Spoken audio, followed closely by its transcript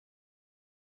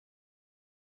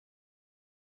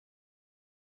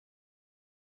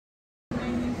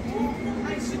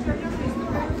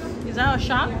that a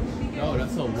shark? No,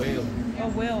 that's a whale. A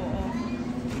whale. Oh.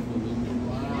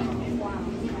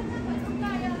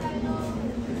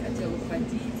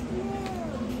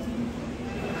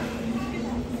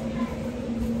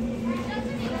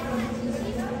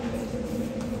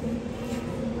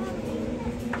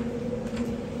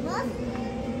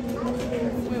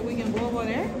 Wait, we can go over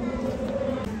there?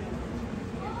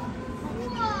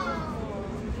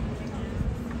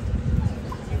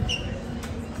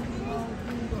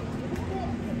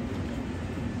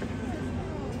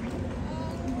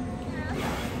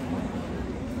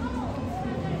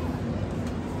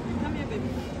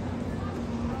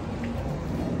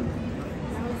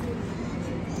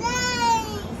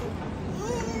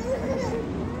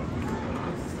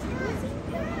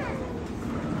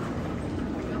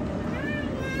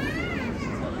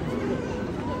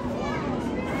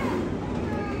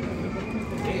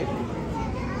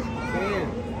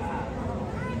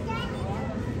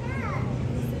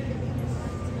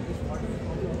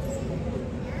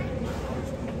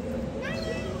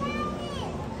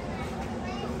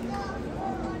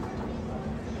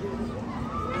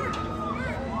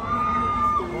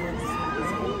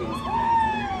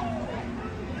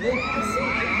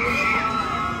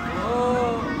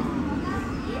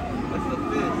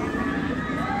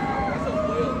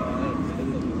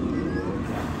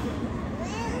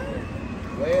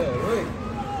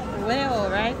 Whale,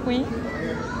 right, Queen?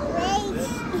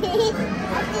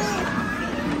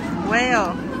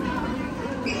 Whale.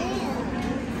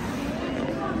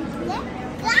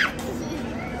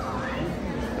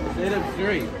 Sit up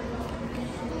straight.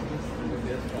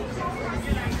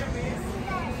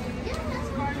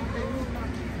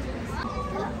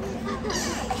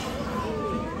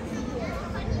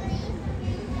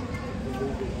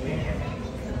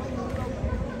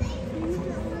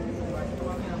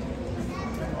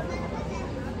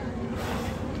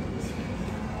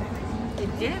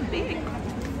 It's damn big.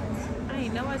 I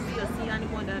ain't never see a sea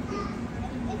animal that big.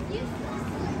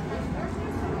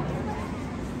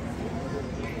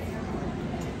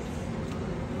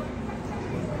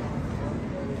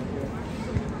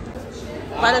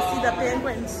 About to see the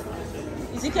penguins.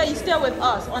 Ezekiel, you stay with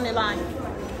us on the line.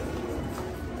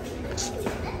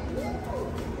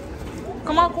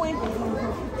 Come on, Queen.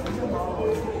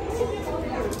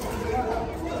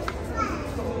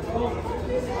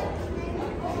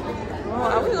 Oh,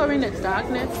 are we going in the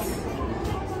darkness?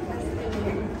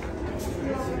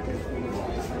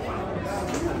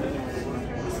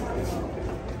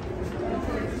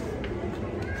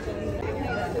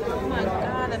 Oh my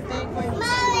God, the penguins.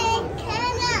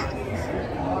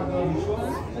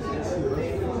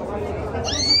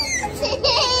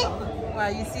 Wow,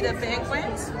 you see the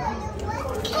penguins?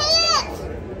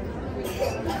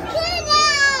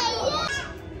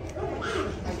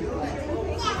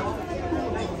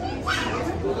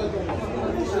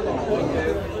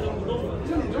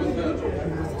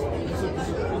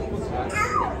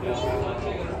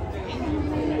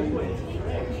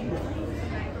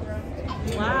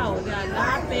 Wow, there are a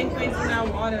lot of penguins in our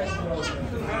water.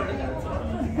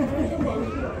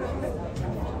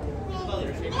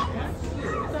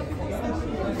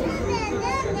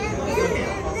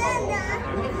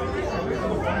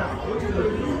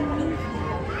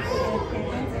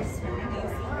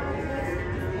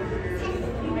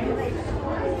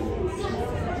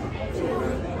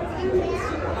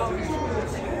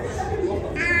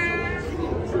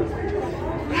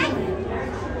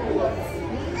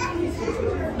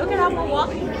 Look at how we're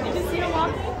walking. Did you see her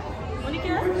walking?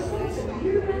 Monica?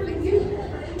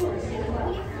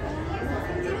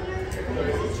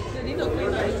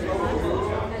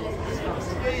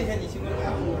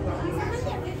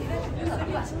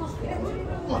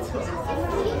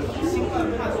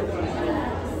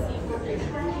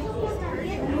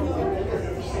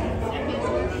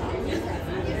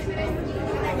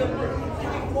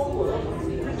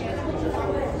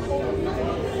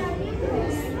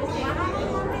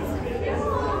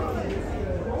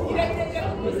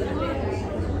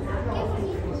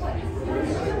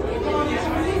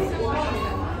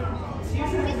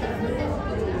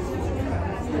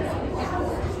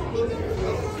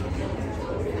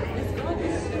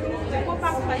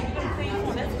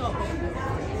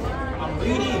 I'm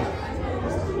reading.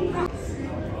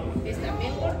 Está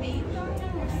bien gordito.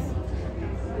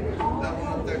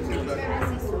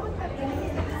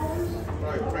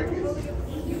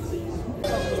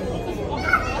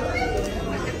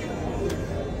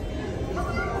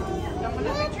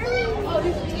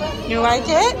 You like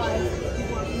it?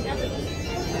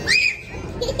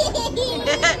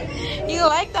 You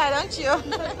like that, don't you?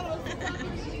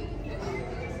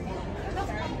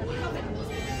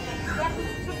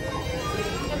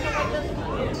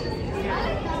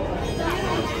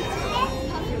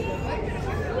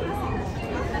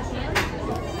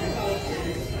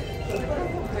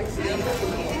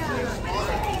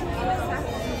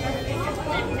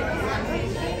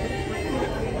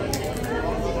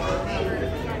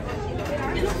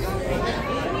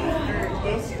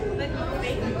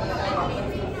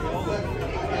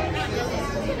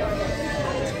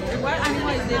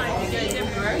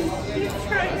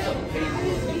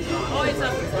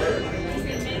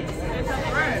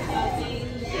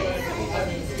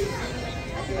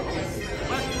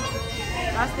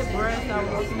 That's the birds that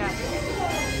we're looking at.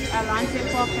 Atlantic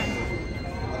falcon.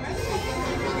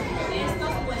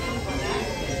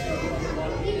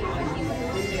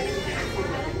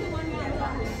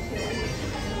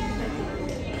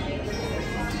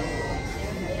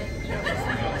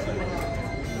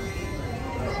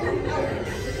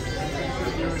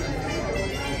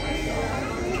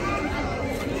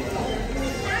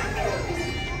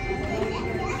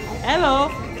 Hello.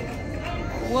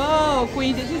 Whoa,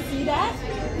 Queen, did you see that?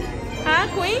 Huh,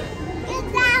 Queen?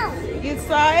 It's down. You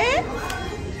saw it?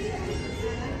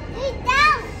 It's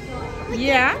down.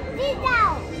 Yeah. It's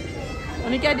down.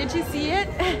 Monica, did you see it?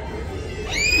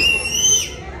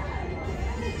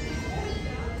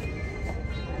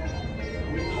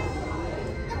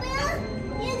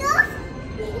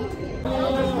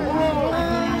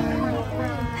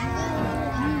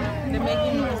 They're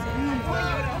making noises.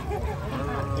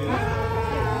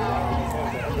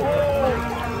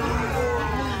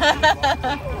 I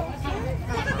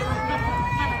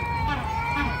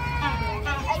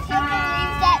can't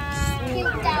believe that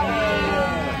puked out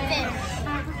fish.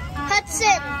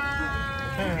 Hudson.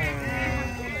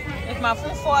 If my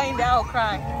food fall in there, I'll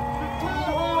cry.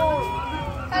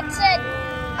 Hudson.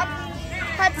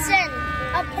 Hudson.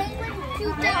 A penguin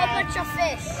puked out a bunch of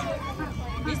fish.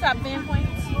 These are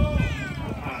pinpoints.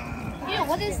 Ew,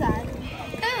 what is that?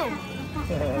 Poo.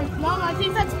 Mom, I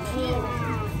think that's pee.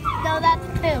 No, that's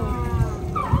poo.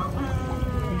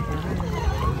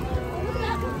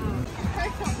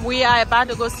 We are about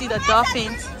to go see the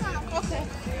dolphins.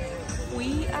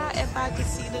 We are about to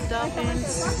see the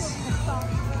dolphins.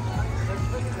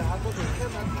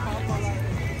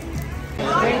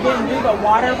 They didn't do the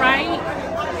water right.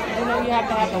 You know you have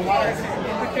to have the water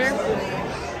temperature.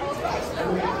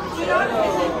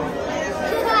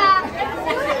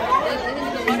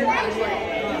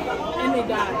 And they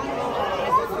died.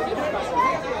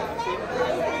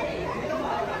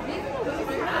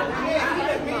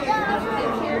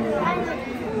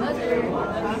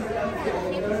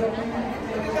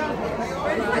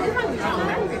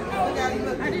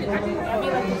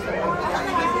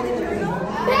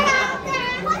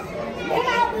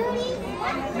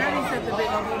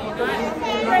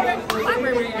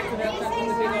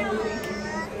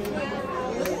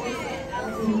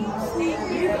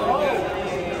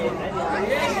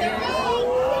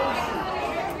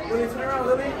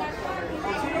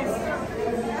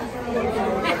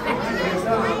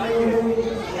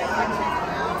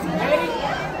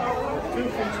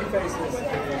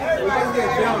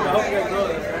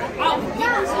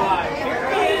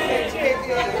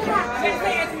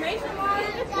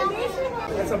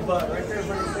 That's a butt right there.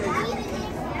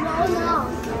 No.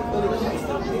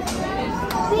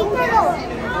 Big middle.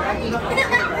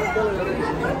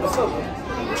 What's up?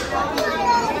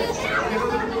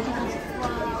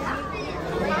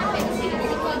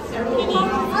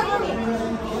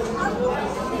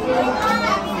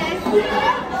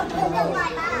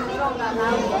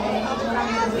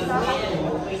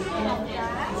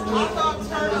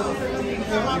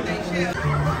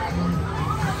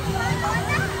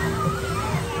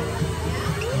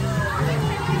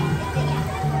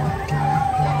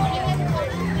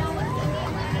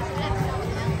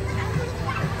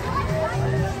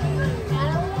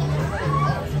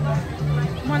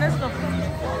 Come on, let's go.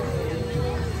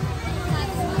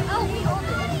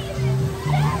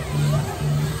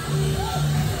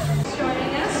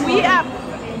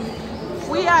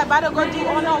 We are about to go do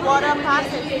underwater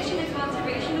passage. Education and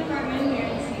Conservation Department here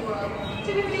in SeaWorld.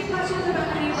 Do you have any questions about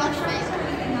any of our trips or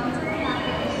anything else that we have?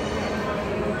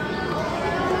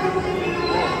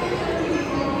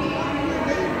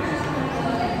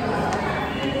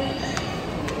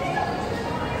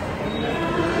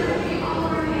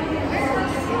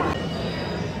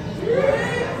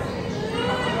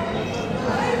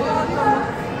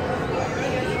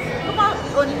 Come on,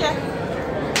 go in there.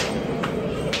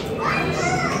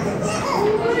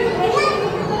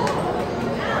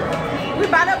 We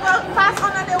better go fast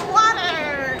under the water.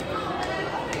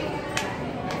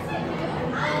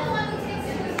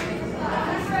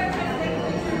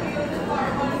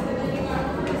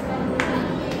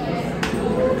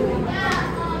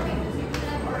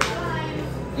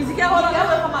 Ezekiel, hold on, get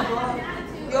away from my door.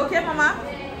 You okay, Mama?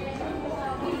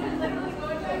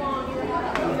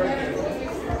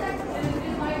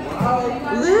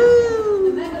 Woo!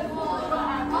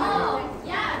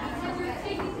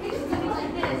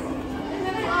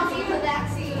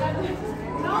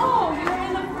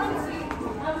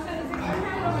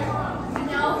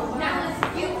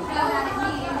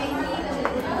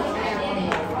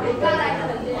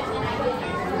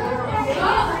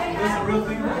 This is a real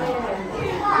thing.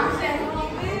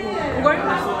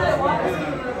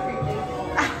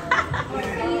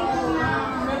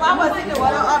 What was it? The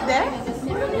water up there?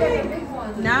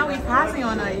 Now we're passing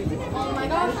on it. Oh my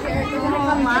gosh.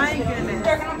 Oh my goodness.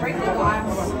 They're gonna break the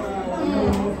glass.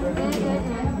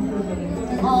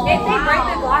 Oh, If they break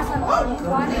the glass on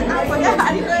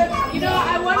You know,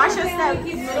 I wonder Watch if they yourself. like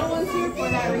these little ones here for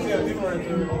that reason.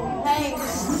 Hey.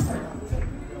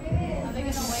 Are they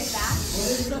gonna wave back?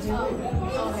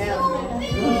 Oh, hell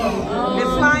no.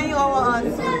 They're flying over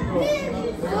us.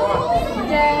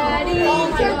 Daddy. Oh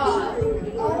my god.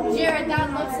 Jared, that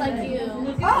looks like you.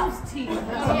 Look at those teeth.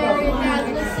 Jared, that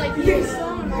looks like you.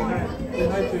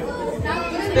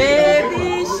 Baby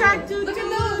shark doo Look doo at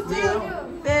those doo. teeth.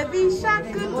 Baby shark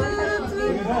doo doo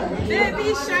doo. Baby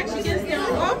shark, she gets down.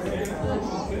 Oh.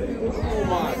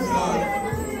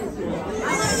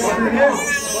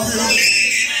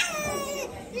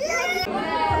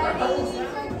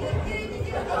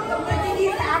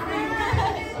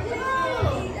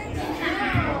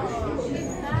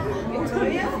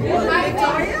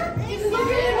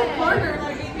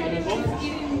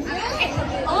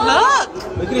 Look!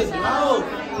 Look at his mouth.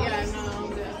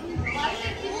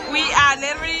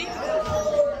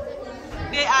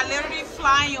 They are literally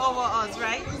flying over us,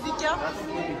 right? Ezekiel?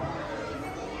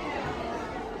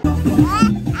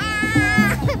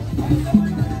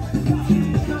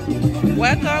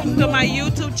 Welcome to my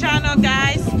YouTube channel,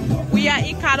 guys. We are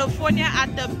in California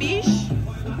at the beach.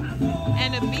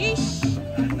 And the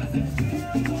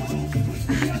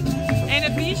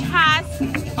beach has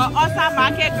an awesome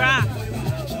market ground.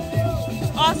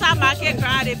 Awesome market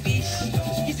ground at the beach.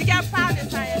 Ezekiel found the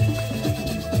science.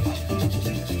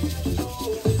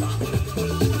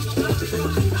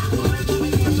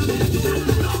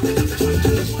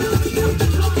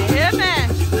 Yeah, man.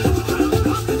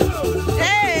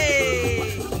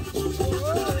 Hey.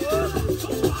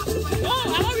 Oh, I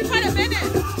hope you find a minute.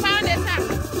 Found this out.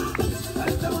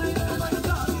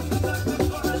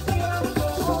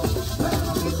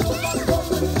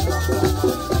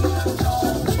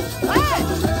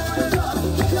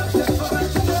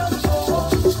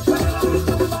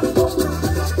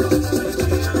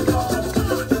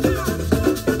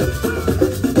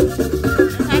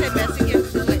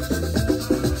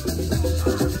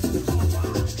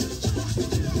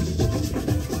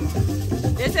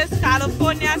 This is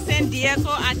California, San Diego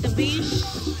at the beach.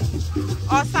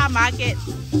 Awesome market.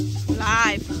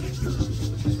 Live.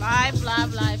 Live,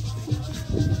 live, live.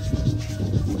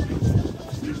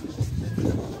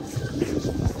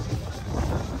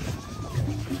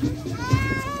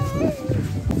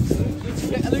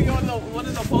 I think you're on one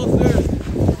of the posters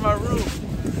in my room.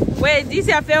 Wait, these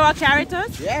are your favorite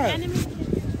characters? Yeah.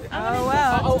 Oh,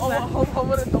 well.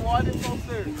 What is the water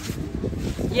poster?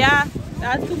 Yeah,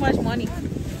 that's too much money.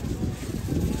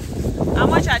 How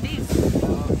much are these?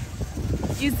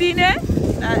 You seen it?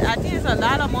 I think it's a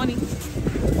lot of money.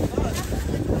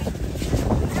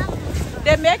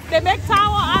 They make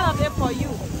towel out of it for you.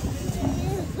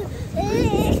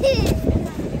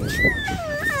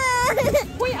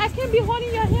 Wait, I can't be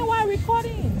holding your hand while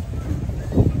recording.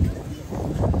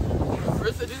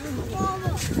 Marissa, this is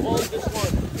all this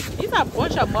one. These are a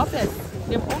bunch of muppets.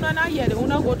 The owner not here. The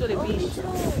owner go to the beach.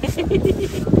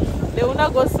 The owner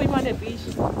go swim on the beach.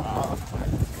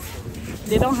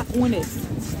 They don't own it.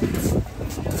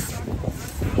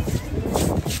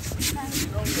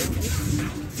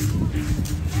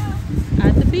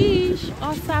 At the beach,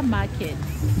 Osa Market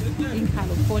in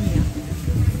California,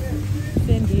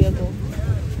 San Diego.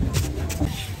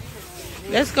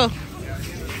 Let's go.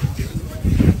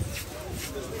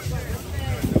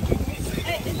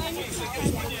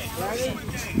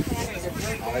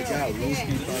 I got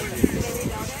Ruski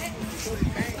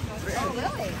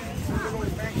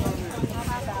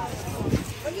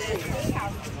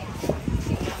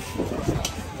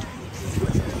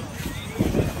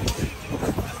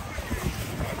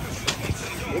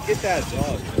Look at that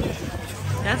dog.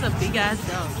 That's a big ass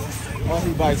dog. Oh,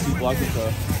 he bites 2 blocks of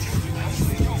stuff.